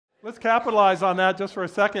Let's capitalize on that just for a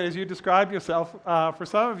second as you describe yourself. For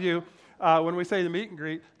some of you, when we say the meet and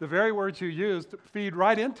greet, the very words you used feed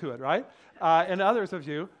right into it, right? And others of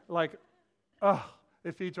you, like, oh,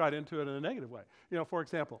 it feeds right into it in a negative way. You know, for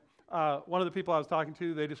example, one of the people I was talking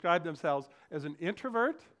to, they described themselves as an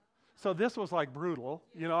introvert. So this was like brutal,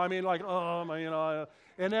 you know, I mean, like, oh, my, you know,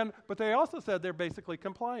 and then, but they also said they're basically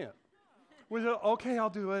compliant. We said, okay, I'll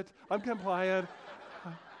do it. I'm compliant.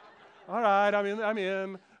 All right, I'm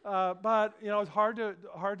in. But you know, it's hard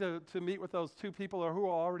to meet with those two people who are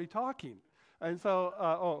already talking, and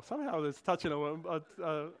so somehow it's touching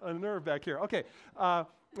a nerve back here. Okay,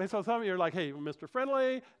 and so some of you are like, hey, Mr.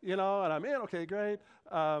 Friendly, you know, and I'm in. Okay, great.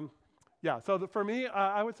 Yeah. So for me,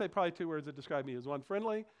 I would say probably two words that describe me: is one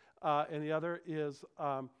friendly, and the other is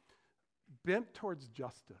bent towards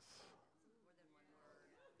justice.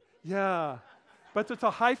 Yeah, but it's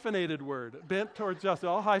a hyphenated word, bent towards justice,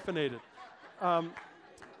 all hyphenated. The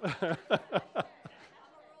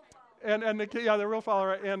real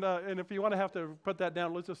follower, and if you want to have to put that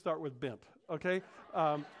down, let's just start with bent, okay?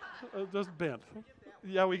 Just bent.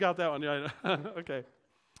 Yeah, we got that one. Yeah. Okay.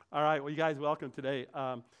 All right. Well, you guys, welcome today.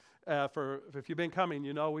 If you've been coming,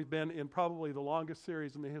 you know we've been in probably the longest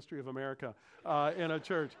series in the history of America in a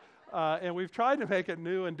church. And we've tried to make it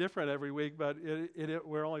new and different every week, but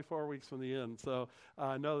we're only 4 weeks from the end, so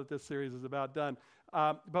I know that this series is about done.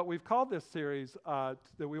 But we've called this series that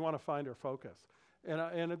we want to find our focus.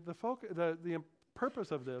 And the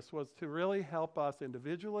purpose of this was to really help us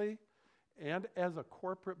individually and as a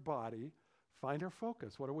corporate body find our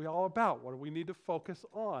focus. What are we all about? What do we need to focus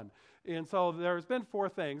on? And so there's been 4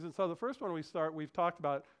 things. And so the first one we've talked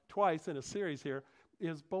about twice in a series here,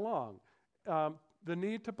 is belong. The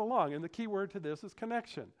need to belong. And the key word to this is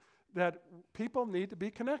connection. That people need to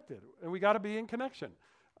be connected. And we got to be in connection.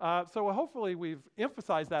 So hopefully we've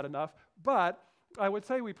emphasized that enough. But I would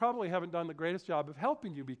say we probably haven't done the greatest job of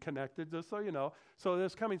helping you be connected, just so you know. So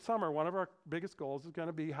this coming summer, one of our biggest goals is going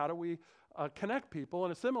to be how do we connect people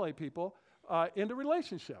and assimilate people into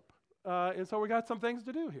relationship. And so we got some things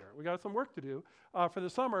to do here. We got some work to do for the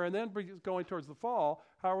summer, and then going towards the fall,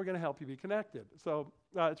 how are we going to help you be connected? So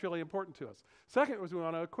it's really important to us. Second was we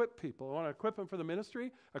want to equip people. We want to equip them for the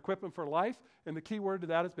ministry, equip them for life, and the key word to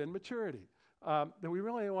that has been maturity. That we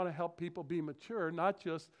really want to help people be mature, not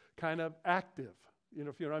just kind of active. You know,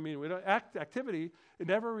 if you know what I mean. We don't activity, it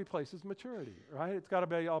never replaces maturity, right? It's got to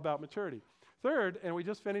be all about maturity. Third, and we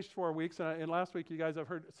just finished 4 weeks, and last week you guys have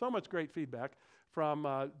heard so much great feedback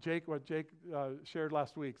from Jake, what Jake shared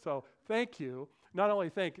last week. So thank you. Not only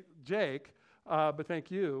thank Jake, but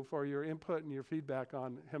thank you for your input and your feedback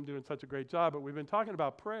on him doing such a great job. But we've been talking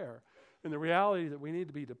about prayer and the reality that we need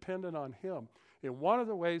to be dependent on him. And one of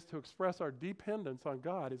the ways to express our dependence on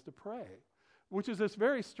God is to pray, which is this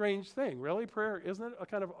very strange thing. Really, prayer, isn't it a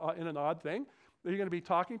kind of in an odd thing? That you're going to be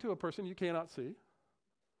talking to a person you cannot see,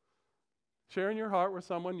 sharing your heart with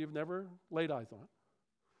someone you've never laid eyes on.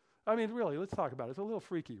 I mean, really, let's talk about it. It's a little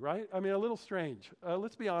freaky, right? I mean, a little strange.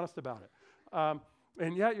 Let's be honest about it.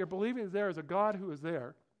 And yet you're believing there is a God who is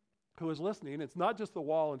there, who is listening. It's not just the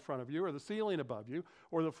wall in front of you or the ceiling above you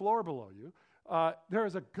or the floor below you. There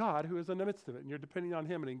is a God who is in the midst of it, and you're depending on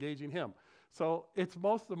him and engaging him. So it's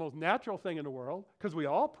the most natural thing in the world, because we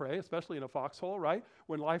all pray, especially in a foxhole, right?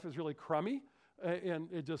 When life is really crummy and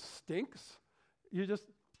it just stinks,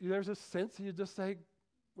 there's a sense you just say,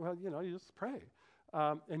 well, you know, you just pray.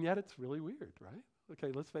 And yet it's really weird, right?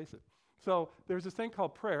 Okay, let's face it. So there's this thing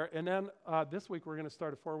called prayer, and then this week we're going to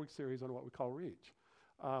start a 4-week series on what we call Reach.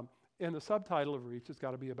 And the subtitle of Reach has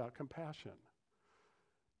got to be about compassion.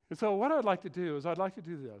 And so what I'd like to do is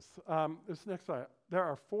this. This next slide. There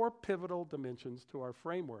are 4 pivotal dimensions to our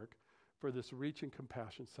framework for this Reach and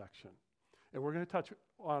Compassion section. And we're going to touch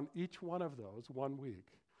on each one of those 1 week.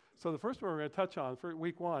 So the first one we're going to touch on for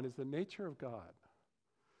week 1 is the nature of God.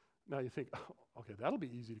 Now you think, oh, okay, that'll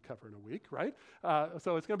be easy to cover in a week, right?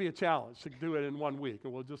 So it's going to be a challenge to do it in 1 week,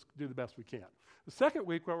 and we'll just do the best we can. The second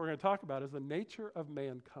week, what we're going to talk about is the nature of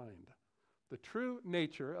mankind. The true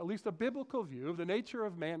nature, at least a biblical view of the nature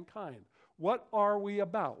of mankind. What are we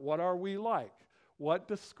about? What are we like? What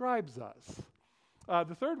describes us?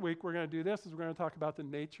 The third week we're going to do this is we're going to talk about the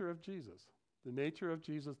nature of Jesus. The nature of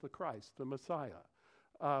Jesus the Christ, the Messiah,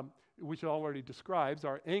 which already describes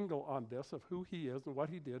our angle on this of who he is and what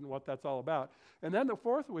he did and what that's all about. And then the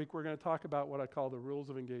fourth week we're going to talk about what I call the rules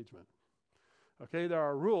of engagement. Okay, there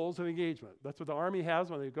are rules of engagement. That's what the Army has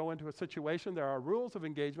when they go into a situation. There are rules of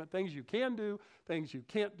engagement, things you can do, things you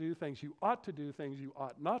can't do, things you ought to do, things you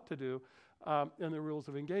ought not to do, and the rules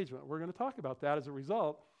of engagement. We're going to talk about that as a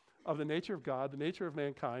result of the nature of God, the nature of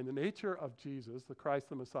mankind, the nature of Jesus, the Christ,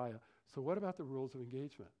 the Messiah. So what about the rules of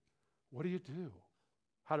engagement? What do you do?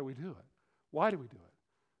 How do we do it? Why do we do it?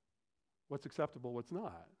 What's acceptable, what's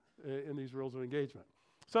not in these rules of engagement?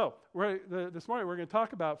 So this morning we're going to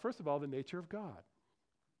talk about, first of all, the nature of God.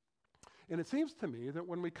 And it seems to me that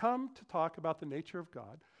when we come to talk about the nature of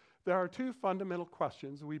God, there are two fundamental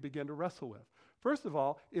questions we begin to wrestle with. First of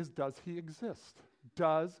all is, does he exist?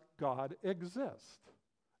 Does God exist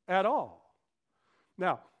at all?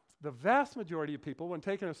 Now, the vast majority of people, when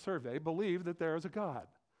taking a survey, believe that there is a God.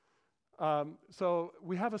 So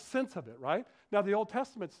we have a sense of it, right? Now, the Old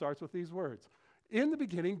Testament starts with these words. In the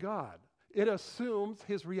beginning, God. It assumes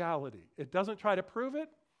his reality. It doesn't try to prove it.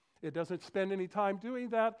 It doesn't spend any time doing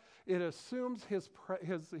that. It assumes his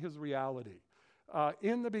reality.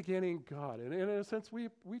 In the beginning, God. And in a sense, we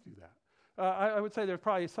do that. I would say there's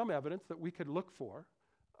probably some evidence that we could look for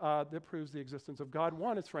that proves the existence of God.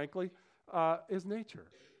 One is, frankly, is nature.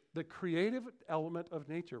 The creative element of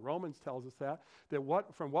nature. Romans tells us that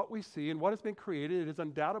from what we see and what has been created, it is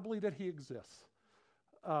undoubtedly that he exists.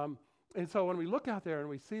 And so when we look out there and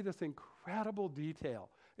we see this incredible detail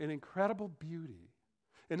and incredible beauty,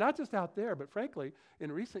 and not just out there, but frankly,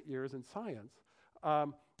 in recent years in science,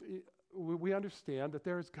 we understand that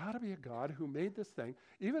there has got to be a God who made this thing.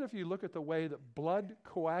 Even if you look at the way that blood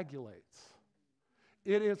coagulates,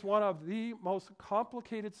 it is one of the most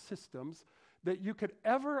complicated systems that you could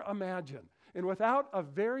ever imagine. And without a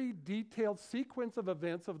very detailed sequence of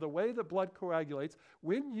events of the way that blood coagulates,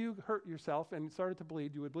 when you hurt yourself and started to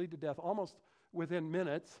bleed, you would bleed to death almost within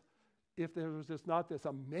minutes if there was just not this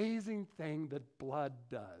amazing thing that blood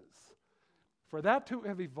does. For that to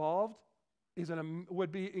have evolved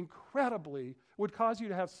would cause you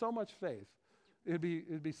to have so much faith. It'd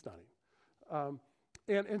be stunning.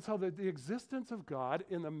 And so the existence of God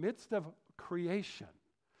in the midst of creation.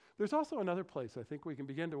 There's also another place I think we can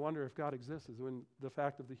begin to wonder if God exists is when the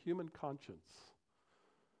fact of the human conscience.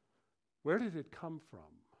 Where did it come from?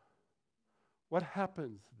 What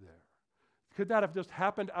happens there? Could that have just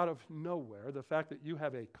happened out of nowhere, the fact that you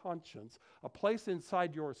have a conscience, a place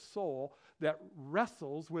inside your soul that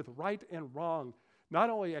wrestles with right and wrong,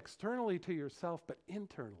 not only externally to yourself, but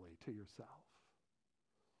internally to yourself?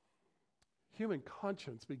 Human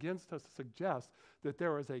conscience begins to suggest that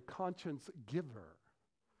there is a conscience giver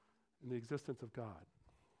in the existence of God.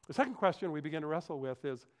 The second question we begin to wrestle with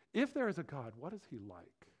is, if there is a God, what is he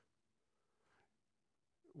like?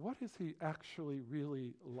 What is he actually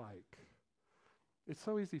really like? It's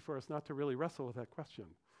so easy for us not to really wrestle with that question.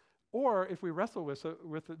 Or if we wrestle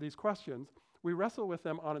with these questions, we wrestle with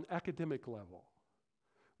them on an academic level.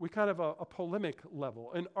 We kind of a polemic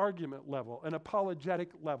level, an argument level, an apologetic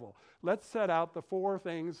level. Let's set out the four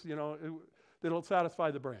things, that'll satisfy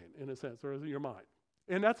the brain, in a sense, or your mind.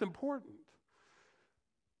 And that's important.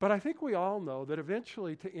 But I think we all know that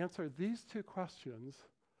eventually to answer these two questions,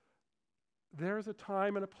 there's a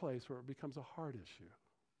time and a place where it becomes a hard issue.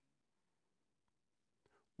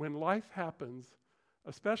 When life happens,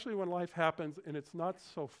 especially when life happens and it's not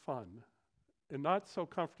so fun and not so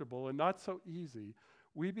comfortable and not so easy,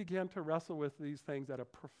 we begin to wrestle with these things at a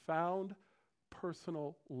profound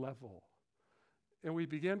personal level. And we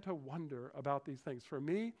begin to wonder about these things. For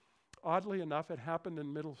me, oddly enough, it happened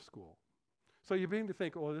in middle school. So you begin to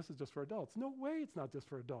think, oh, this is just for adults. No way it's not just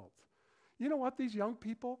for adults. You know what? These young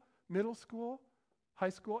people, middle school, high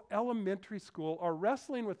school, elementary school, are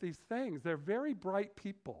wrestling with these things. They're very bright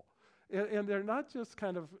people. And they're not just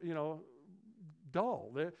kind of,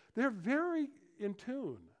 dull. They're very in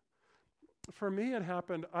tune. For me, it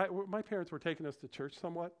happened, my parents were taking us to church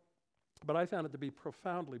somewhat, but I found it to be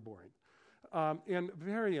profoundly boring. And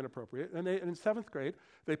very inappropriate. And in 7th grade,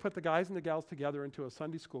 they put the guys and the gals together into a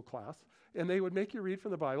Sunday school class, and they would make you read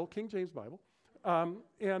from the Bible, King James Bible.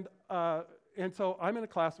 And so I'm in a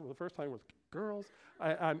class for the first time with girls.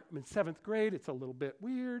 I'm in 7th grade. It's a little bit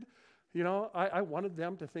weird. I wanted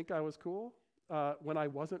them to think I was cool when I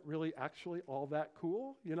wasn't really actually all that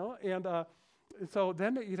cool, And so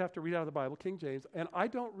then you'd have to read out of the Bible, King James, and I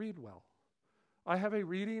don't read well. I have a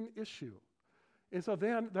reading issue. And so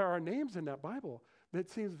then there are names in that Bible that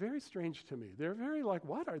seems very strange to me. They're very like,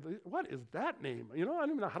 what is that name? I don't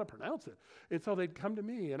even know how to pronounce it. And so they'd come to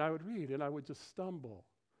me and I would read and I would just stumble.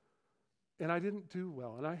 And I didn't do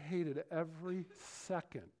well and I hated every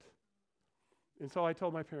second. And so I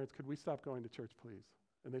told my parents, could we stop going to church, please?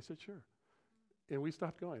 And they said, sure. And we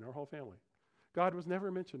stopped going, our whole family. God was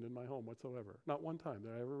never mentioned in my home whatsoever. Not one time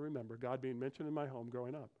that I ever remember God being mentioned in my home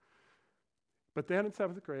growing up. But then in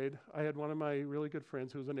 7th grade, I had one of my really good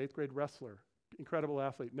friends who was an 8th grade wrestler, incredible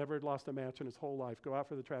athlete, never had lost a match in his whole life, go out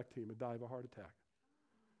for the track team and die of a heart attack.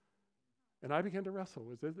 And I began to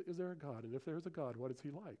wrestle, is there a God? And if there is a God, what is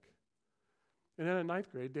he like? And then in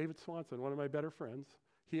ninth grade, David Swanson, one of my better friends,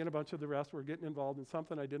 he and a bunch of the rest were getting involved in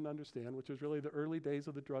something I didn't understand, which was really the early days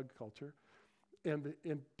of the drug culture. And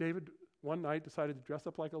David one night decided to dress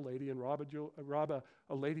up like a lady and rob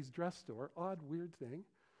a lady's dress store. Odd, weird thing.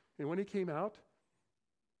 And when he came out,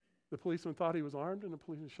 the policeman thought he was armed, and the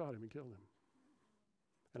policeman shot him and killed him.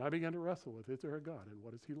 And I began to wrestle with, is there a God, and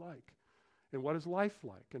what is he like? And what is life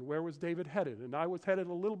like? And where was David headed? And I was headed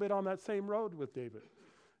a little bit on that same road with David.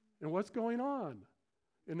 And what's going on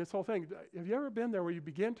in this whole thing? Have you ever been there where you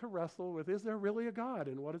begin to wrestle with, is there really a God,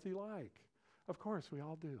 and what is he like? Of course, we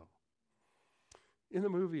all do. In the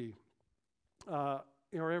movie, or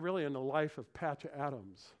really in the life of Patch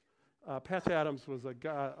Adams. Patch Adams was a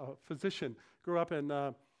physician, grew up in,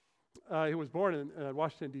 he was born in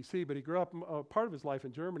Washington, D.C., but he grew up part of his life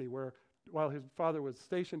in Germany, where while his father was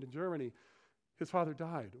stationed in Germany, his father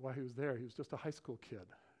died while he was there. He was just a high school kid.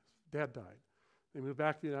 His dad died. They moved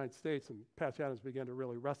back to the United States, and Patch Adams began to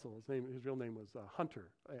really wrestle. His real name was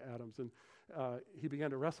Hunter Adams, and he began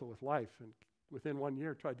to wrestle with life, and within 1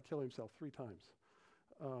 year tried to kill himself 3 times.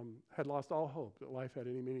 Had lost all hope that life had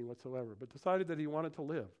any meaning whatsoever, but decided that he wanted to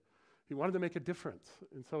live. He wanted to make a difference,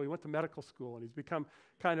 and so he went to medical school, and he's become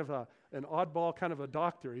kind of an oddball kind of a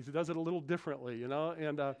doctor. He does it a little differently, you know,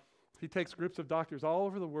 and he takes groups of doctors all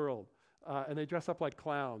over the world, and they dress up like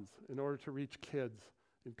clowns in order to reach kids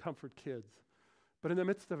and comfort kids. But in the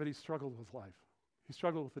midst of it, he struggled with life. He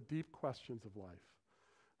struggled with the deep questions of life.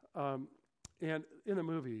 And in the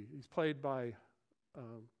movie, he's played by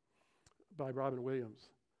Robin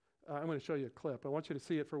Williams. I'm going to show you a clip. I want you to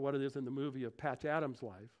see it for what it is in the movie of Patch Adams'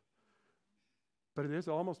 life. But it is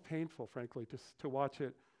almost painful, frankly, to watch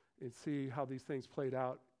it and see how these things played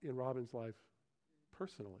out in Robin's life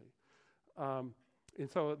personally. And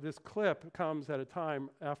so this clip comes at a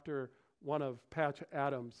time after one of Patch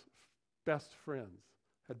Adams' best friends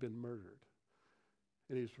had been murdered.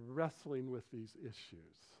 And he's wrestling with these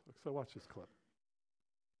issues. So watch this clip.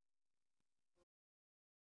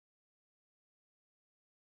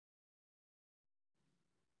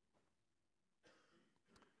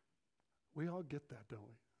 We all get that, don't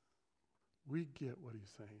we? We get what he's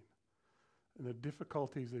saying and the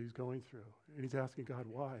difficulties that he's going through. And he's asking God,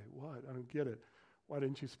 why? What? I don't get it. Why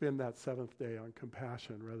didn't you spend that 7th day on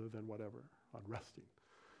compassion rather than whatever, on resting?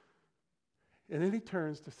 And then he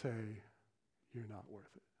turns to say, you're not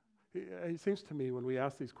worth it. It seems to me when we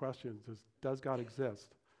ask these questions, does God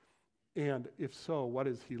exist? And if so, what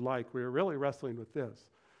is he like? We're really wrestling with this.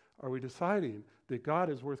 Are we deciding that God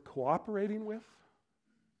is worth cooperating with?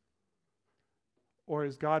 Or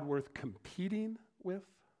is God worth competing with?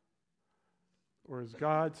 Or is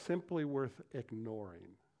God simply worth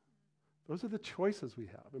ignoring? Those are the choices we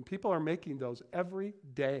have. And people are making those every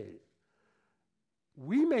day.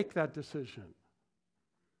 We make that decision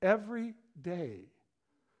every day.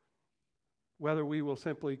 Whether we will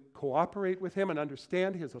simply cooperate with him and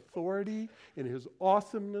understand his authority and his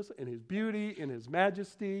awesomeness and his beauty and his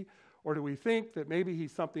majesty, or do we think that maybe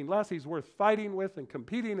he's something less he's worth fighting with and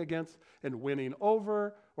competing against and winning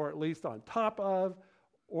over, or at least on top of,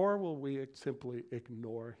 or will we simply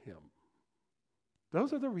ignore him?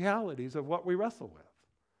 Those are the realities of what we wrestle with.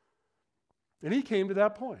 And he came to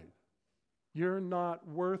that point. You're not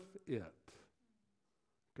worth it,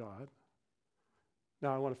 God.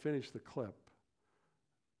 Now I want to finish the clip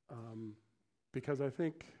because I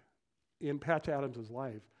think in Patch Adams'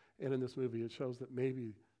 life and in this movie it shows that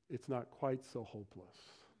maybe it's not quite so hopeless.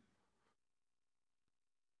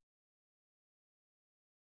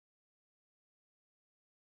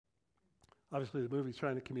 Obviously, the movie's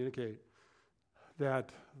trying to communicate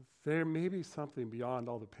that there may be something beyond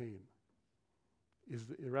all the pain,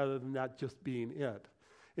 rather than that just being it.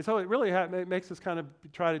 And so it really makes us kind of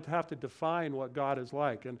try to have to define what God is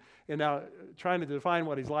like. And now trying to define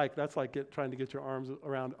what he's like, that's like trying to get your arms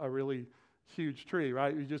around a really huge tree,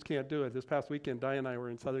 right? You just can't do it. This past weekend, Diane and I were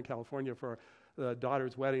in Southern California for the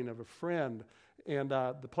daughter's wedding of a friend. And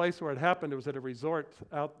the place where it happened, it was at a resort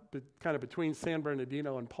out kind of between San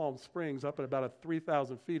Bernardino and Palm Springs, up at about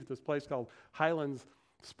 3,000 feet at this place called Highlands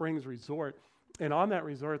Springs Resort. And on that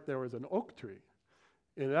resort, there was an oak tree.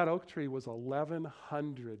 And that oak tree was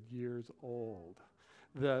 1,100 years old.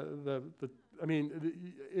 You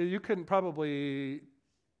couldn't probably,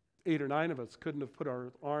 8 or 9 of us couldn't have put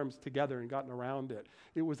our arms together and gotten around it.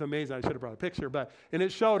 It was amazing. I should have brought a picture. And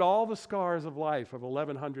it showed all the scars of life of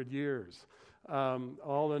 1,100 years,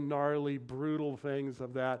 all the gnarly, brutal things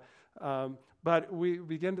of that. But we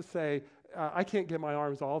begin to say, I can't get my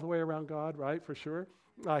arms all the way around God, right, for sure.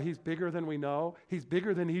 He's bigger than we know. He's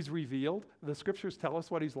bigger than he's revealed. The scriptures tell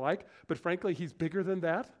us what he's like, but frankly, he's bigger than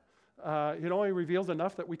that. It only reveals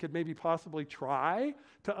enough that we could maybe possibly try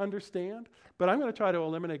to understand. But I'm going to try to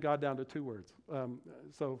eliminate God down to 2 words.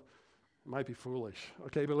 So it might be foolish,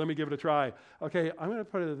 okay, but let me give it a try. Okay, I'm going to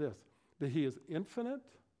put it as this, that he is infinite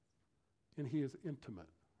and he is intimate.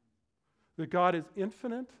 That God is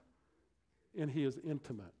infinite and he is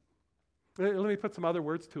intimate. Let me put some other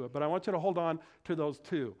words to it, but I want you to hold on to those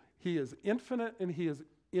 2. He is infinite and he is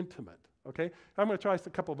intimate, okay? I'm going to try a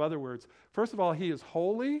couple of other words. First of all, he is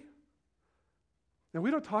holy. Now,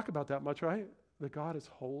 we don't talk about that much, right? That God is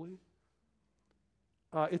holy.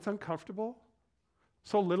 It's uncomfortable.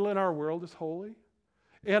 So little in our world is holy.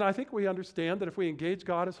 And I think we understand that if we engage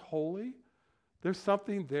God as holy, there's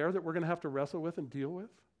something there that we're going to have to wrestle with and deal with.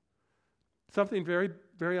 Something very,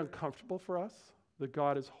 very uncomfortable for us, that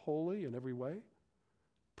God is holy in every way,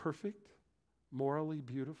 perfect, morally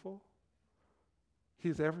beautiful.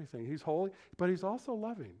 He's everything. He's holy, but he's also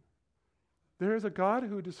loving. There is a God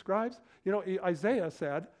who describes, Isaiah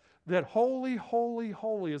said that holy, holy,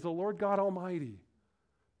 holy is the Lord God Almighty.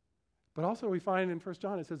 But also we find in 1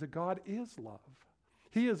 John it says that God is love.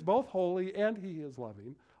 He is both holy and he is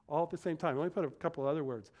loving all at the same time. Let me put a couple other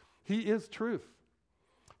words. He is truth.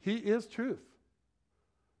 He is truth.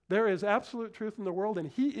 There is absolute truth in the world and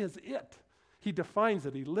he is it. He defines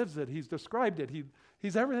it. He lives it. He's described it.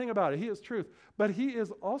 He's everything about it. He is truth. But he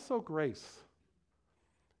is also grace.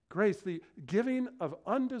 Grace, the giving of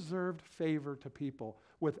undeserved favor to people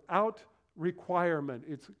without requirement.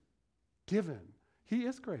 It's given. He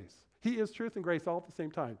is grace. He is truth and grace all at the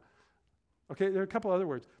same time. Okay, there are a couple other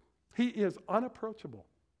words. He is unapproachable.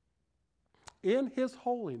 In his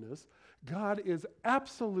holiness, God is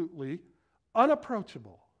absolutely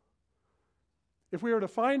unapproachable. If we were to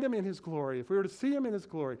find him in his glory, if we were to see him in his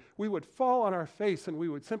glory, we would fall on our face and we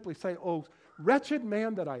would simply say, "Oh, wretched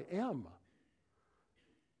man that I am,"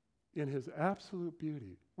 in his absolute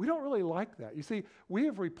beauty. We don't really like that. You see, we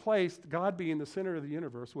have replaced God being the center of the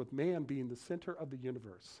universe with man being the center of the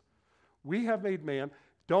universe. We have made man.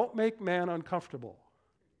 Don't make man uncomfortable.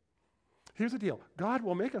 Here's the deal. God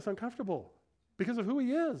will make us uncomfortable because of who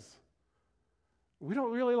he is. We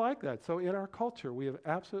don't really like that. So in our culture, we have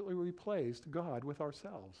absolutely replaced God with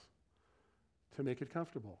ourselves to make it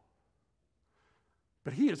comfortable.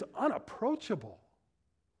 But he is unapproachable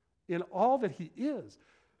in all that he is.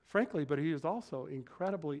 Frankly, but he is also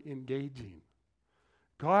incredibly engaging.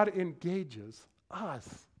 God engages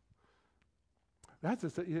us.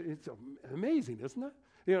 It's amazing, isn't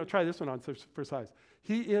it? Try this one on for size.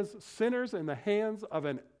 He is sinners in the hands of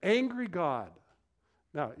an angry God.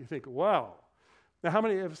 Now, you think, wow. Now,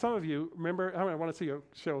 if some of you remember, I want to see a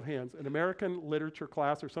show of hands, an American literature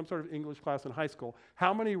class or some sort of English class in high school,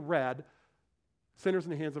 how many read Sinners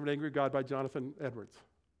in the Hands of an Angry God by Jonathan Edwards?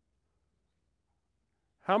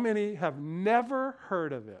 How many have never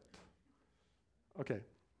heard of it? Okay,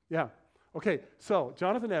 yeah. Okay, so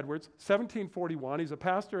Jonathan Edwards, 1741, he's a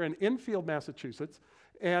pastor in Enfield, Massachusetts,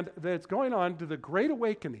 and it's going on to the Great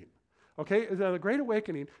Awakening. Okay, the Great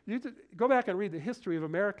Awakening, you go back and read the history of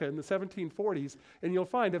America in the 1740s, and you'll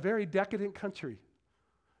find a very decadent country.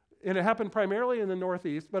 And it happened primarily in the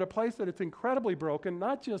Northeast, but a place that it's incredibly broken,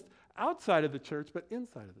 not just outside of the church, but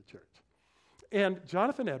inside of the church. And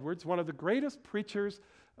Jonathan Edwards, one of the greatest preachers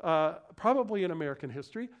probably in American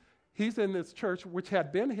history, he's in this church which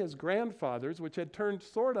had been his grandfather's, which had turned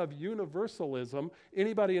sort of universalism,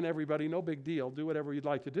 anybody and everybody, no big deal, do whatever you'd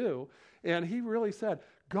like to do. And he really said,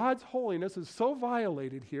 God's holiness is so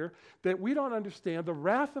violated here that we don't understand the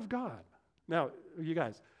wrath of God. Now, you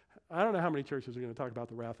guys, I don't know how many churches are going to talk about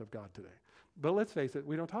the wrath of God today, but let's face it,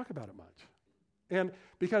 we don't talk about it much. And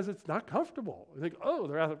because it's not comfortable. We think, oh,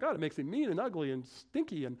 the wrath of God, it makes him mean and ugly and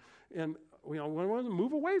stinky, and we want to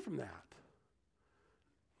move away from that.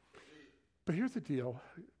 But here's the deal.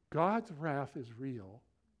 God's wrath is real,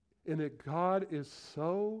 in that God is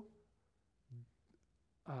so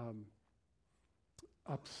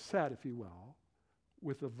upset, if you will,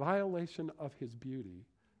 with the violation of his beauty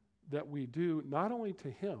that we do not only to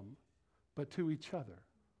him, but to each other.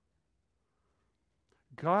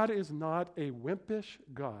 God is not a wimpish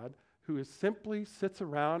God who simply sits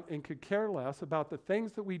around and could care less about the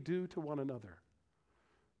things that we do to one another.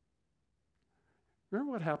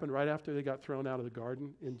 Remember what happened right after they got thrown out of the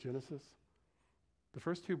garden in Genesis? The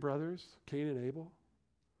first two brothers, Cain and Abel.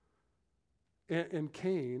 And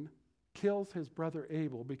Cain kills his brother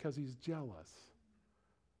Abel because he's jealous.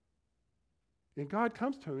 And God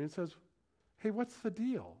comes to him and says, hey, what's the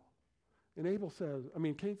deal? And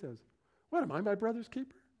Cain says, what, am I my brother's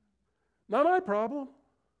keeper? Not my problem.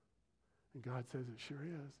 And God says, it sure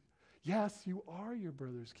is. Yes, you are your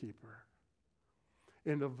brother's keeper.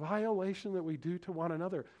 In the violation that we do to one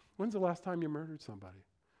another. When's the last time you murdered somebody?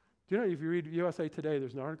 Do you know, if you read USA Today,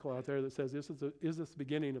 there's an article out there that says is this the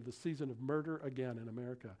beginning of the season of murder again in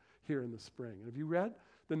America here in the spring? And have you read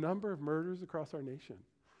the number of murders across our nation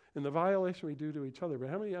and the violation we do to each other?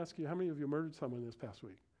 But how many of you murdered someone this past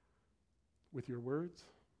week? With your words?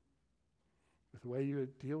 With the way you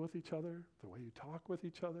deal with each other? The way you talk with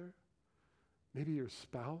each other? Maybe your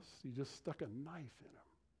spouse, you just stuck a knife in them.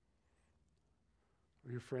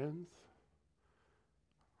 Or your friends?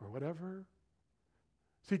 Or whatever.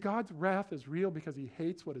 See, God's wrath is real because he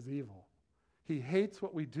hates what is evil. He hates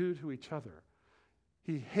what we do to each other.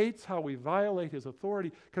 He hates how we violate his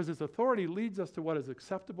authority because his authority leads us to what is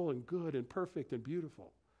acceptable and good and perfect and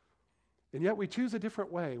beautiful. And yet we choose a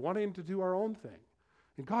different way, wanting to do our own thing.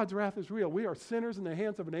 And God's wrath is real. We are sinners in the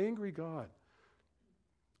hands of an angry God.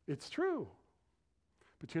 It's true.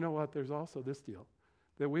 But you know what? There's also this deal,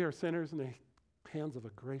 that we are sinners in the hands of a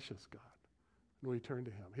gracious God. When we turn to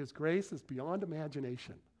him. His grace is beyond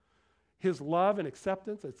imagination. His love and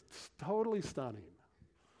acceptance is totally stunning.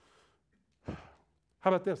 How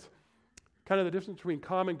about this? Kind of the difference between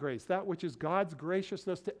common grace, that which is God's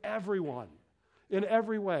graciousness to everyone in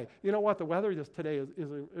every way. You know what? The weather just today it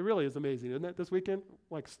really is amazing, isn't it? This weekend,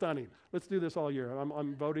 like stunning. Let's do this all year.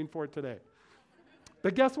 I'm voting for it today.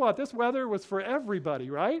 But guess what? This weather was for everybody,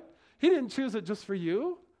 right? He didn't choose it just for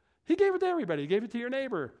you. He gave it to everybody. He gave it to your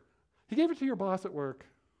neighbor. He gave it to your boss at work,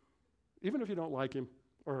 even if you don't like him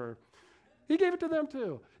or her. He gave it to them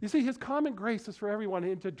too. You see, his common grace is for everyone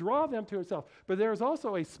and to draw them to himself. But there is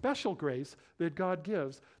also a special grace that God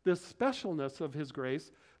gives, this specialness of his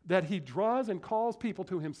grace that he draws and calls people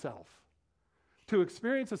to himself to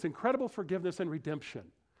experience this incredible forgiveness and redemption.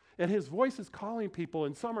 And his voice is calling people,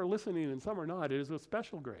 and some are listening and some are not. It is a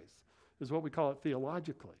special grace, is what we call it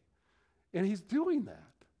theologically. And he's doing that.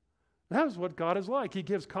 That is what God is like. He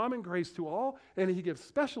gives common grace to all, and he gives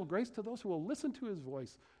special grace to those who will listen to his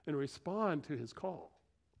voice and respond to his call.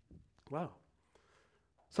 Wow.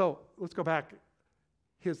 So let's go back.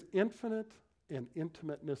 His infinite and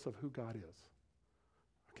intimateness of who God is.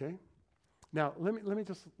 Okay? Now, let me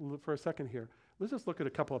just, for a second here, let's just look at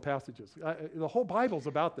a couple of passages. The whole Bible's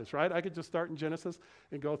about this, right? I could just start in Genesis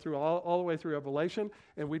and go through all the way through Revelation,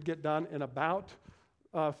 and we'd get done in about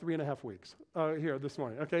 3.5 weeks here this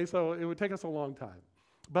morning. Okay, so it would take us a long time.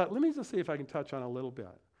 But let me just see if I can touch on a little bit.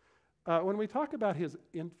 When we talk about his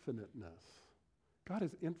infiniteness, God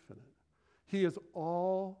is infinite. He is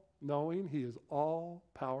all-knowing. He is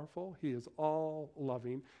all-powerful. He is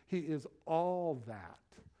all-loving. He is all that.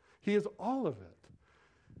 He is all of it.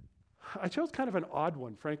 I chose kind of an odd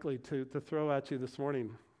one, frankly, to throw at you this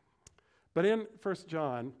morning. But in 1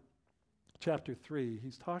 John chapter 3,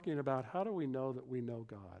 he's talking about how do we know that we know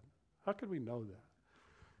God? How could we know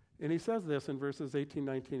that? And he says this in verses 18,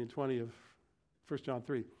 19, and 20 of 1 John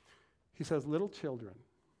 3. He says, little children,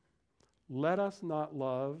 let us not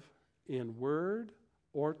love in word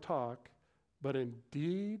or talk, but in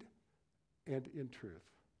deed and in truth.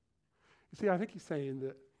 You see, I think he's saying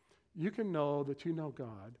that you can know that you know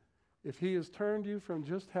God if he has turned you from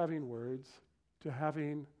just having words to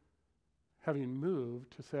having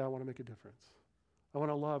moved to say, I want to make a difference. I want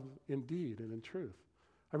to love in deed and in truth.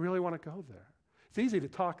 I really want to go there. It's easy to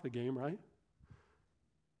talk the game, right?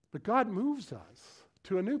 But God moves us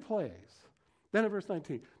to a new place. Then in verse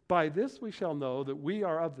 19, by this we shall know that we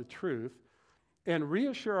are of the truth and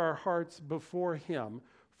reassure our hearts before him,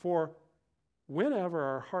 for whenever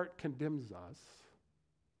our heart condemns us,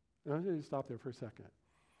 and I'm going to stop there for a second.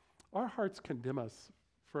 Our hearts condemn us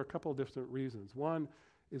for a couple of different reasons. One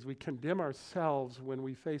is we condemn ourselves when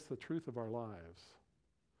we face the truth of our lives.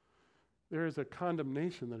 There is a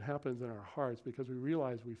condemnation that happens in our hearts because we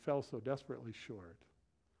realize we fell so desperately short.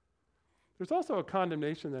 There's also a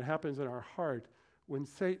condemnation that happens in our heart when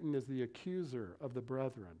Satan is the accuser of the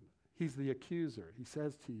brethren. He's the accuser. He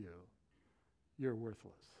says to you, you're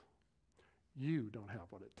worthless. You don't have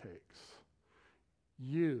what it takes.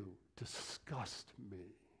 You disgust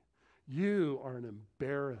me. You are an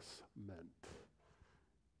embarrassment.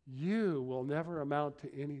 You will never amount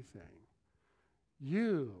to anything.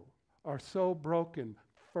 You are so broken.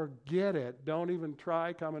 Forget it. Don't even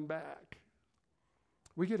try coming back.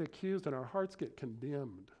 We get accused and our hearts get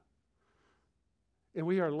condemned. And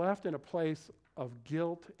we are left in a place of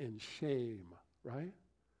guilt and shame, right?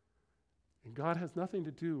 And God has nothing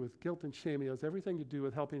to do with guilt and shame. He has everything to do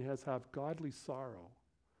with helping us have godly sorrow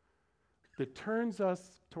that turns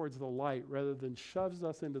us towards the light rather than shoves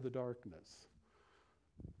us into the darkness.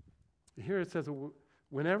 Here it says,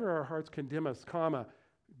 whenever our hearts condemn us,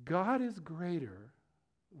 God is greater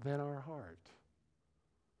than our heart.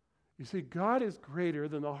 You see, God is greater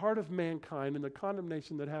than the heart of mankind and the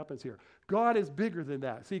condemnation that happens here. God is bigger than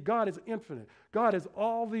that. See, God is infinite. God is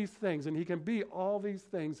all these things, and he can be all these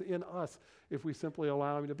things in us if we simply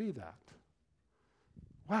allow him to be that.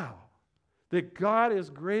 Wow. That God is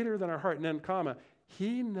greater than our heart. And then, comma,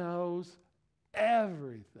 he knows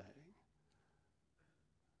everything.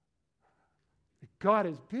 God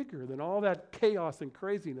is bigger than all that chaos and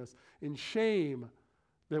craziness and shame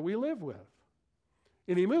that we live with.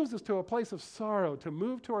 And he moves us to a place of sorrow to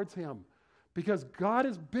move towards him because God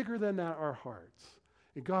is bigger than that, our hearts.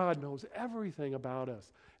 And God knows everything about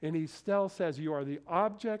us. And he still says, you are the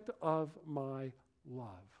object of my love.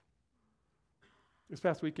 This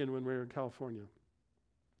past weekend when we were in California,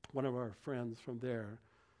 one of our friends from there,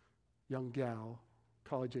 young gal,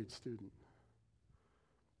 college-age student,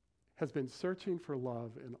 has been searching for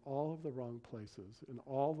love in all of the wrong places, in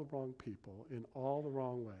all the wrong people, in all the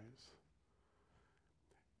wrong ways.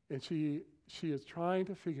 And she is trying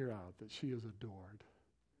to figure out that she is adored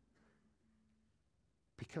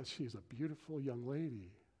because she is a beautiful young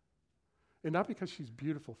lady. And not because she's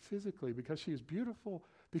beautiful physically, because she is beautiful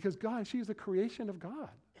because she is a creation of God.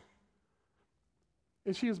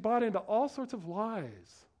 And she has bought into all sorts of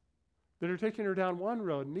lies that are taking her down one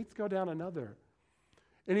road and needs to go down another.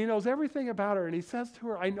 And he knows everything about her, and he says to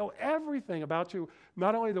her, I know everything about you,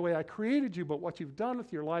 not only the way I created you, but what you've done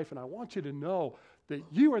with your life, and I want you to know that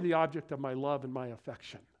you are the object of my love and my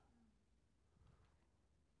affection.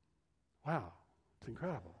 Wow, it's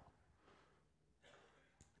incredible.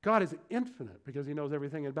 God is infinite because he knows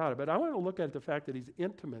everything about it. But I want to look at the fact that he's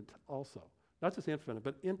intimate also. Not just infinite,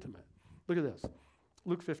 but intimate. Look at this.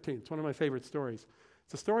 Luke 15. It's one of my favorite stories.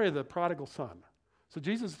 It's the story of the prodigal son. So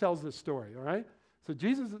Jesus tells this story, all right? So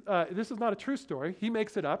Jesus, this is not a true story. He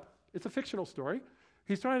makes it up. It's a fictional story.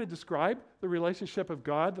 He's trying to describe the relationship of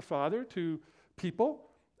God the Father to people,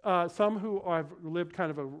 some who have lived kind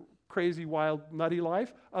of a crazy, wild, nutty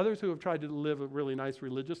life, others who have tried to live a really nice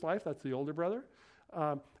religious life. That's the older brother.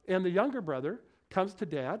 And the younger brother comes to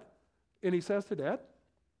Dad, and he says to Dad,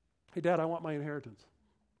 hey, Dad, I want my inheritance.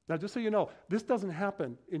 Now, just so you know, this doesn't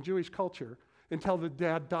happen in Jewish culture until the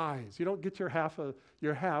dad dies. You don't get your half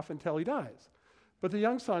until he dies. But the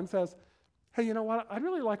young son says, hey, you know what? I'd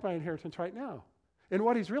really like my inheritance right now. And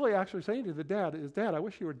what he's really actually saying to the dad is, Dad, I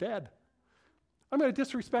wish you were dead. I'm going to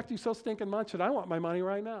disrespect you so stinking much that I want my money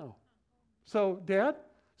right now. So, Dad,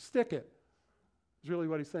 stick it, is really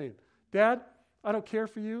what he's saying. Dad, I don't care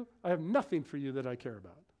for you. I have nothing for you that I care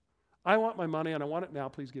about. I want my money, and I want it now.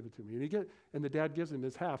 Please give it to me. And the dad gives him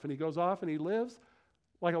his half, and he goes off, and he lives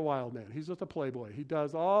like a wild man. He's just a playboy. He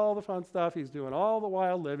does all the fun stuff. He's doing all the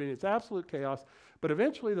wild living. It's absolute chaos. But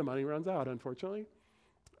eventually the money runs out, unfortunately.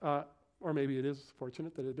 Or maybe it is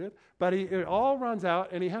fortunate that it did. But it all runs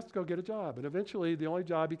out, and he has to go get a job. And eventually the only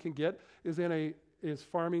job he can get is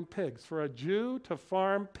farming pigs. For a Jew to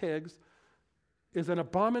farm pigs is an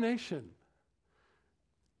abomination.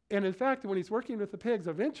 And in fact, when he's working with the pigs,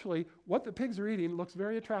 eventually what the pigs are eating looks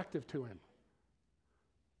very attractive to him.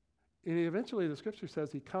 And eventually, the scripture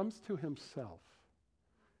says he comes to himself.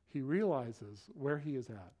 He realizes where he is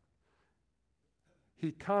at.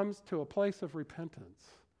 He comes to a place of repentance.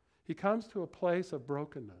 He comes to a place of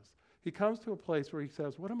brokenness. He comes to a place where he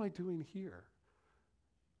says, what am I doing here?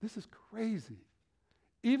 This is crazy.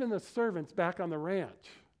 Even the servants back on the ranch,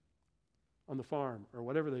 on the farm, or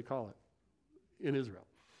whatever they call it in Israel.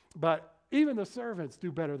 But even the servants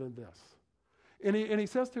do better than this. And he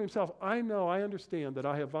says to himself, I understand that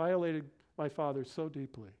I have violated my father so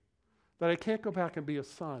deeply that I can't go back and be a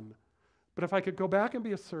son. But if I could go back and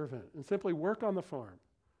be a servant and simply work on the farm,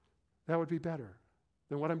 that would be better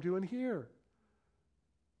than what I'm doing here.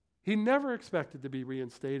 He never expected to be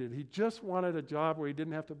reinstated. He just wanted a job where he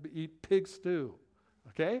didn't have to eat pig stew.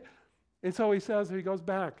 Okay? And so he goes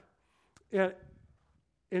back. And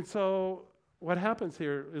so what happens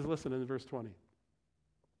here is, listen in verse 20.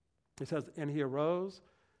 He says, and he arose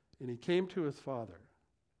and he came to his father.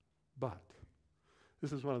 But,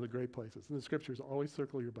 this is one of the great places. In the scriptures, always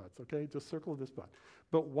circle your butts, okay? Just circle this but.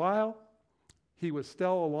 But while he was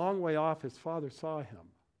still a long way off, his father saw him.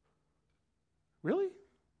 Really?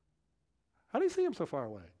 How did he see him so far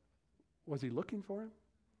away? Was he looking for him?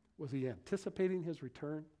 Was he anticipating his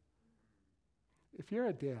return? If you're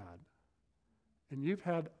a dad and you've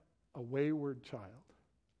had a wayward child,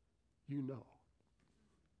 you know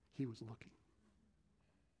he was looking.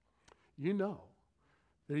 You know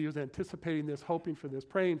that he was anticipating this, hoping for this,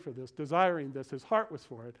 praying for this, desiring this. His heart was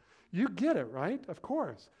for it. You get it, right? Of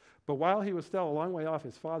course. But while he was still a long way off,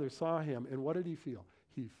 his father saw him, and what did he feel?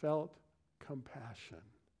 He felt compassion.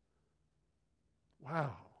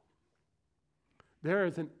 Wow. There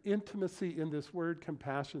is an intimacy in this word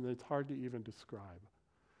compassion that's hard to even describe.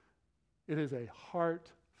 It is a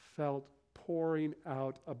heartfelt pouring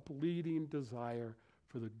out, a bleeding desire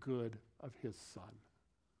for the good of his son.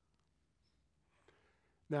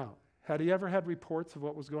 Now, had he ever had reports of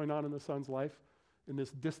what was going on in the son's life in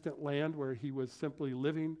this distant land where he was simply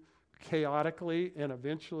living chaotically and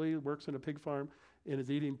eventually works in a pig farm and is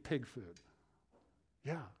eating pig food?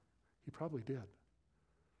 Yeah, he probably did.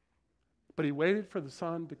 But he waited for the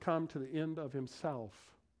son to come to the end of himself,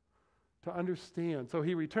 to understand. So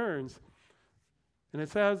he returns, and it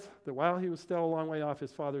says that while he was still a long way off,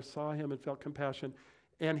 his father saw him and felt compassion,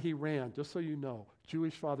 and he ran. Just so you know,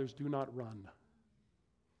 Jewish fathers do not run.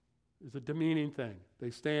 It's a demeaning thing. They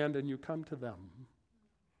stand and you come to them.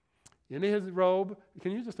 In his robe,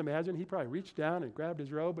 can you just imagine? He probably reached down and grabbed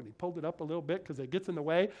his robe and he pulled it up a little bit because it gets in the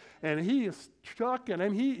way. And he is trucking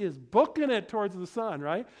and he is booking it towards the sun,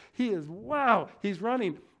 right? He's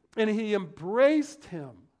running. And he embraced him.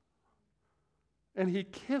 And he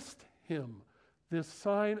kissed him, this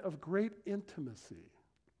sign of great intimacy.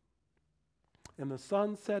 And the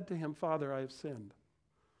son said to him, Father, I have sinned.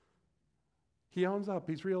 He owns up.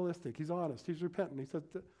 He's realistic. He's honest. He's repentant. He says,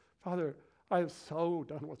 Father, I have so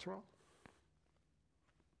done what's wrong.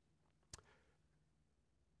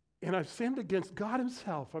 And I've sinned against God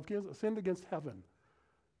himself. I've sinned against heaven.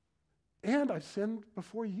 And I've sinned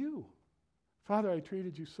before you. Father, I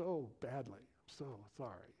treated you so badly. I'm so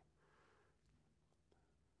sorry.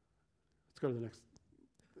 Let's go to the next.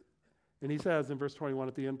 And he says in verse 21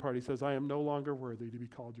 at the end part, he says, I am no longer worthy to be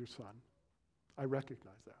called your son. I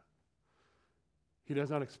recognize that. He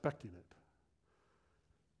is not expecting it.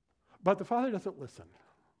 But the father doesn't listen.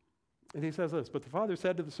 And he says this, but the father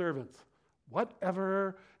said to the servants,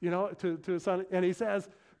 whatever, to his son, and he says,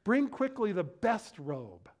 bring quickly the best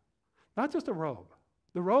robe. Not just a robe.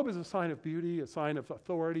 The robe is a sign of beauty, a sign of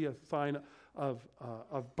authority, a sign of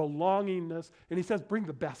belongingness. And he says, bring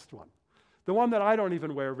the best one. The one that I don't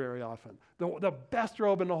even wear very often. The best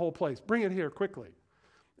robe in the whole place. Bring it here quickly.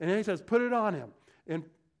 And then he says, put it on him.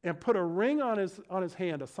 And put a ring on his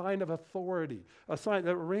hand, a sign of authority. A sign,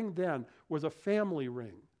 that ring then was a family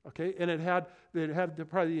ring, okay? And it had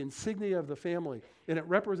probably the insignia of the family, and it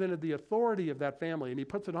represented the authority of that family. And he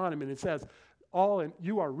puts it on him, and it says,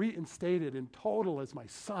 you are reinstated in total as my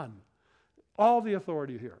son. All the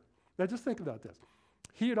authority here. Now just think about this.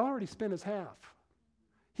 He had already spent his half.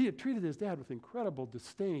 He had treated his dad with incredible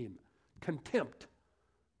disdain, contempt.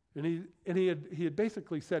 And he had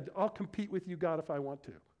basically said, I'll compete with you, God, if I want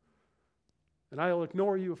to. And I'll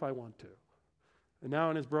ignore you if I want to. And now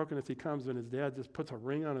in his brokenness, he comes and his dad just puts a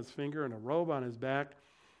ring on his finger and a robe on his back.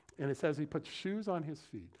 And it says he puts shoes on his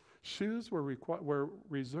feet. Shoes were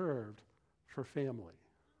reserved for family.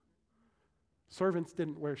 Servants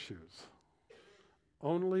didn't wear shoes.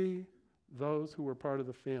 Only those who were part of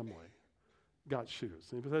the family got shoes.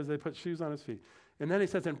 And he says they put shoes on his feet. And then he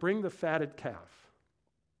says, and bring the fatted calf.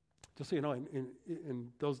 Just so you know, in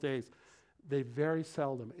those days, they very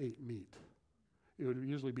seldom ate meat. It would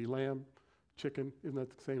usually be lamb, chicken, isn't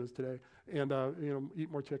that the same as today? And,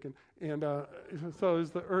 eat more chicken. And so it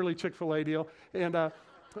was the early Chick-fil-A deal.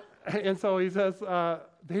 And so he says,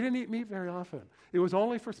 they didn't eat meat very often. It was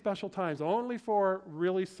only for special times, only for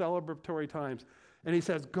really celebratory times. And he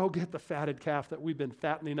says, go get the fatted calf that we've been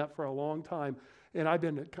fattening up for a long time. And I've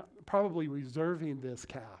been probably reserving this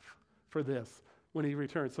calf for this when he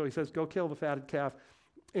returns. So he says, go kill the fatted calf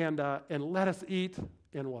and let us eat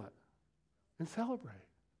and what? And celebrate.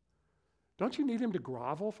 Don't you need him to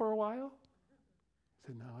grovel for a while? He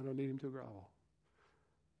said, no, I don't need him to grovel.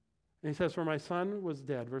 And he says, for my son was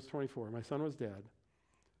dead, verse 24, my son was dead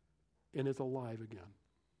and is alive again.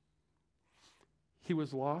 He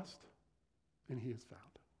was lost and he is found.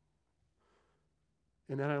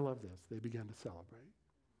 And then I love this. They began to celebrate.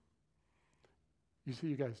 You see,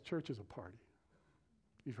 you guys, church is a party.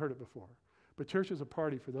 You've heard it before. But church is a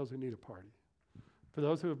party for those who need a party. For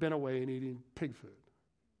those who have been away and eating pig food.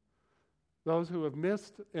 Those who have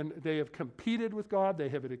missed and they have competed with God. They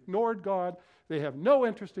have ignored God. They have no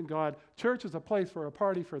interest in God. Church is a place for a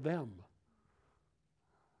party for them.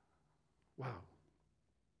 Wow.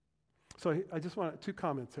 So I just want 2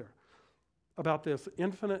 comments here about this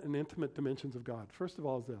infinite and intimate dimensions of God. First of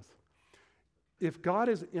all is this. If God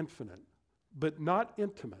is infinite but not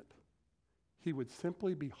intimate, he would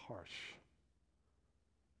simply be harsh.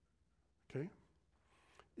 Okay?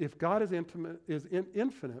 If God is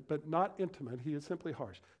infinite but not intimate, he is simply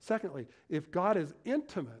harsh. Secondly, if God is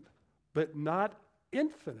intimate but not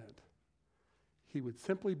infinite, he would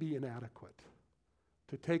simply be inadequate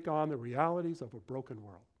to take on the realities of a broken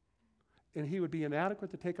world. and he would be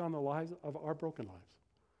inadequate to take on the lives of our broken lives.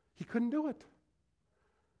 He couldn't do it.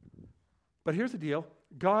 But here's the deal.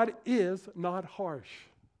 God is not harsh.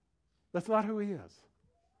 That's not who he is.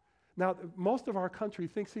 Now, most of our country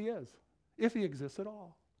thinks he is, if he exists at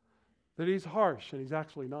all. That he's harsh, and he's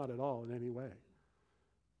actually not at all in any way.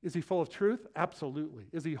 Is he full of truth? Absolutely.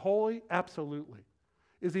 Is he holy? Absolutely.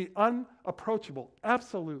 Is he unapproachable?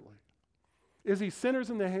 Absolutely. Is he sinners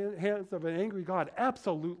in the hands of an angry God?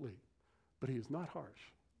 Absolutely. But he is not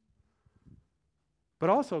harsh. But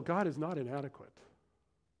also, God is not inadequate.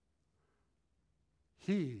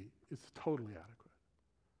 He is totally adequate.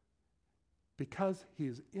 Because he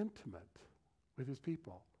is intimate with his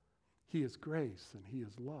people. He is grace and he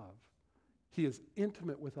is love. He is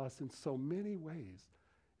intimate with us in so many ways,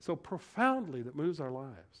 so profoundly that moves our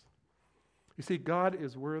lives. You see, God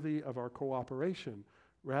is worthy of our cooperation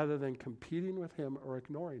rather than competing with him or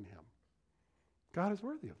ignoring him. God is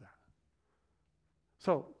worthy of that.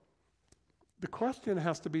 So, the question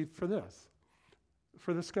has to be for this,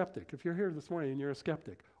 for the skeptic. If you're here this morning and you're a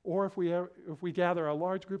skeptic, or if we gather a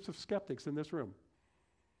large groups of skeptics in this room,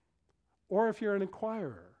 or if you're an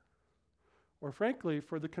inquirer, or frankly,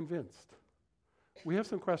 for the convinced, we have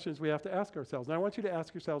some questions we have to ask ourselves. And I want you to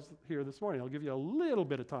ask yourselves here this morning. I'll give you a little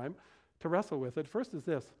bit of time to wrestle with it. First is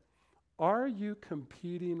this. Are you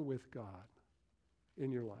competing with God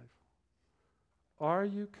in your life? Are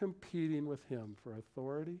you competing with him for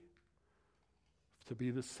authority? To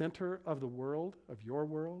be the center of the world, of your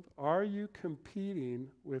world? Are you competing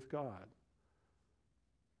with God?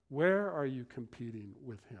 Where are you competing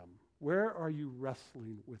with him? Where are you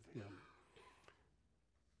wrestling with him?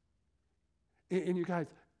 And you guys,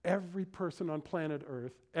 every person on planet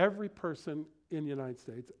Earth, every person in the United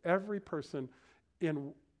States, every person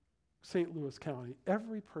in St. Louis County,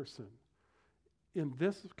 every person in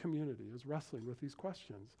this community is wrestling with these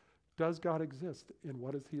questions. Does God exist? And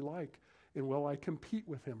what is he like? And will I compete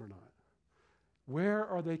with him or not? Where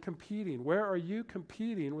are they competing? Where are you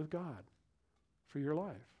competing with God for your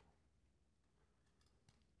life?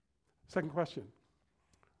 Second question.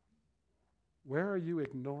 Where are you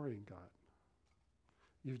ignoring God?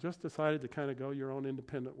 You've just decided to kind of go your own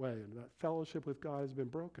independent way, and that fellowship with God has been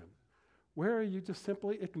broken. Where are you just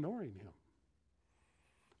simply ignoring him?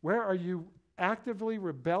 Where are you actively,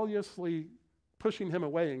 rebelliously pushing him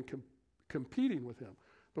away and competing with him?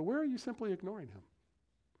 But where are you simply ignoring him?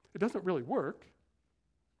 It doesn't really work.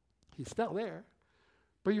 He's still there.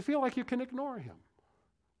 But you feel like you can ignore him.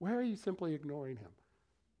 Where are you simply ignoring him?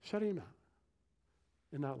 Shutting him out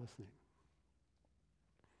and not listening.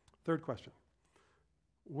 Third question.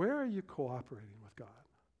 Where are you cooperating with God?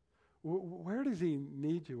 Where does he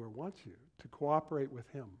need you or want you to cooperate with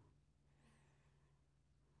him?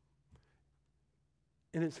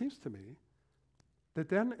 And it seems to me that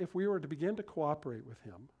then if we were to begin to cooperate with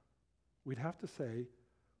him, we'd have to say,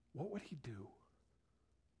 what would he do?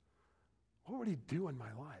 What would he do in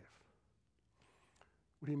my life?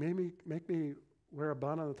 Would he make me wear a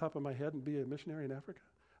bun on the top of my head and be a missionary in Africa?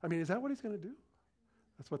 I mean, is that what he's going to do?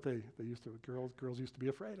 That's what they used to, girls used to be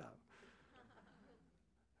afraid of.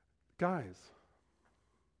 Guys,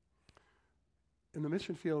 in the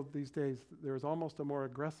mission field these days, there is almost a more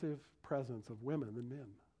aggressive presence of women than men.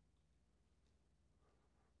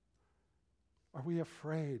 Are we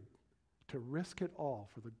afraid to risk it all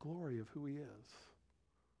for the glory of who he is?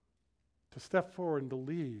 To step forward and to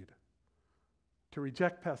lead, to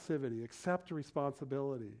reject passivity, accept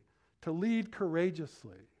responsibility, to lead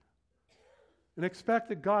courageously, and expect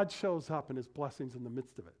that God shows up in his blessings in the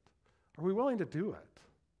midst of it? Are we willing to do it?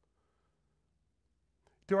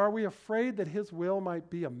 Are we afraid that his will might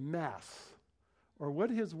be a mess? Or would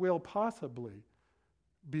his will possibly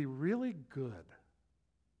be really good,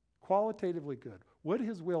 qualitatively good? Would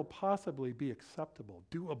his will possibly be acceptable,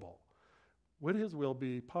 doable? Would his will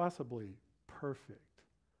be possibly perfect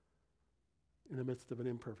in the midst of an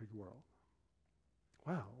imperfect world?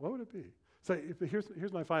 Wow, what would it be? So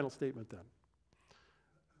here's my final statement then.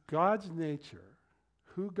 God's nature,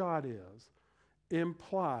 who God is,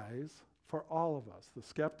 implies for all of us, the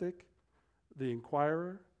skeptic, the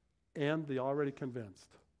inquirer, and the already convinced.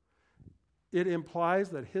 It implies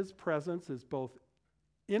that his presence is both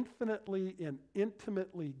infinitely and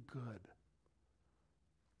intimately good.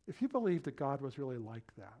 If you believed that God was really like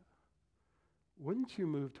that, wouldn't you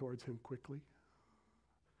move towards him quickly?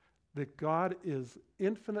 That God is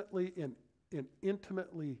infinitely and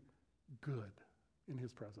intimately good in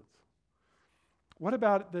his presence. What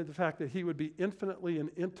about the fact that he would be infinitely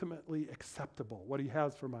and intimately acceptable, what he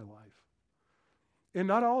has for my life? And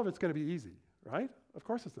not all of it's going to be easy, right? Of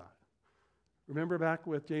course it's not. Remember back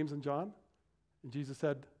with James and John? And Jesus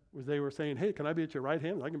said, was they were saying, hey, can I be at your right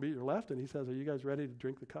hand? I can be at your left. And he says, are you guys ready to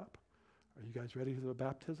drink the cup? Are you guys ready for the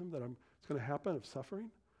baptism that it's going to happen of suffering?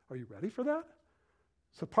 Are you ready for that?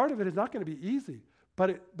 So part of it is not going to be easy,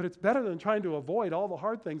 but it's better than trying to avoid all the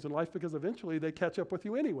hard things in life, because eventually they catch up with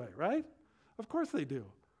you anyway, right? Of course they do.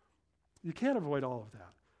 You can't avoid all of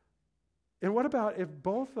that. And what about if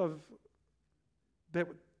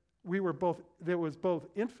that was both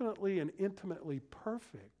infinitely and intimately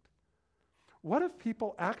perfect? What if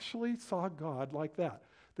people actually saw God like that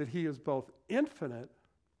he is both infinite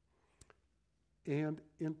and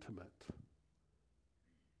intimate?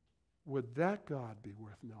 Would that God be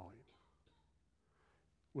worth knowing?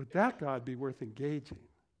 Would that God be worth engaging?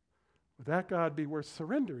 Would that God be worth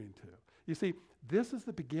surrendering to? You see, this is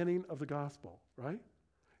the beginning of the gospel, right?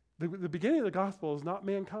 The beginning of the gospel is not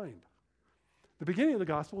mankind. The beginning of the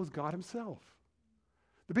gospel is God himself.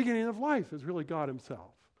 The beginning of life is really God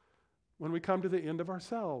himself. When we come to the end of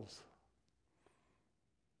ourselves.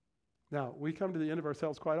 Now, we come to the end of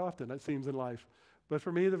ourselves quite often, it seems, in life. But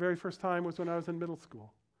for me, the very first time was when I was in middle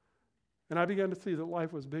school. And I began to see that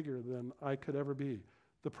life was bigger than I could ever be.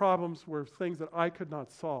 The problems were things that I could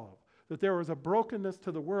not solve. That there was a brokenness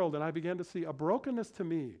to the world, and I began to see a brokenness to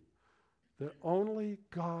me that only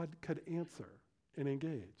God could answer and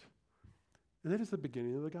engage. And that is the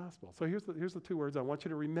beginning of the gospel. So here's the two words I want you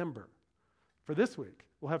to remember for this week.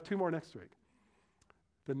 We'll have two more next week.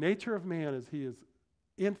 The nature of man is he is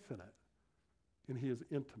infinite and he is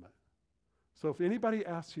intimate. So if anybody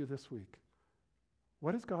asks you this week,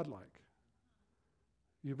 what is God like?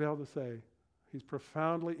 You'll be able to say, he's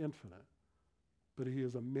profoundly infinite, but he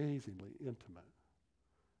is amazingly intimate.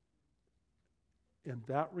 And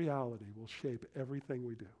that reality will shape everything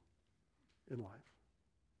we do in life.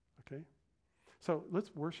 Okay? So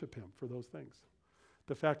let's worship him for those things.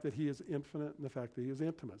 The fact that he is infinite and the fact that he is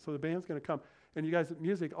intimate. So the band's going to come. And you guys,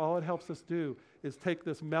 music, all it helps us do is take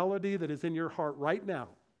this melody that is in your heart right now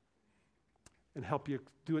and help you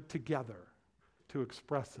do it together to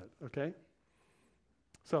express it, okay?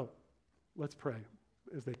 So let's pray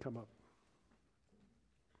as they come up.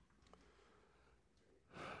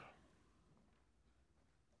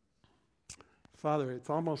 Father, it's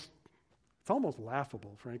almost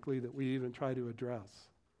laughable, frankly, that we even try to address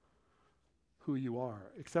who you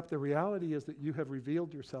are, except the reality is that you have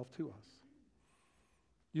revealed yourself to us.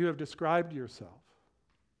 You have described yourself.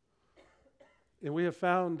 And we have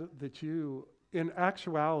found that you, in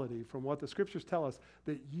actuality, from what the scriptures tell us,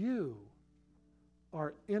 that you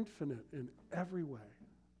are infinite in every way.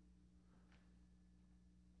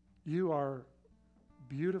 You are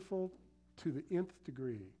beautiful to the nth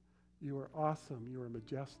degree. You are awesome. You are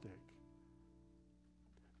majestic.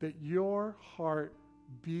 That your heart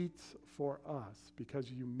beats for us because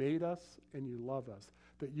you made us and you love us.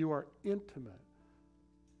 That you are intimate.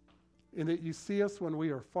 And that you see us when we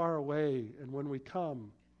are far away, and when we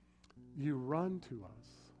come, you run to us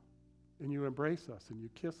and you embrace us and you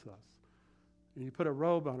kiss us. And you put a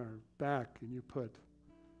robe on our back, and you put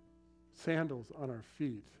sandals on our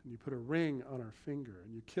feet, and you put a ring on our finger,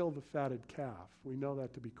 and you kill the fatted calf. We know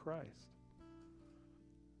that to be Christ,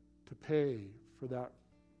 to pay for that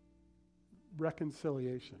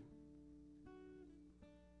reconciliation.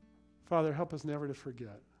 Father, help us never to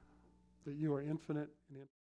forget that you are infinite and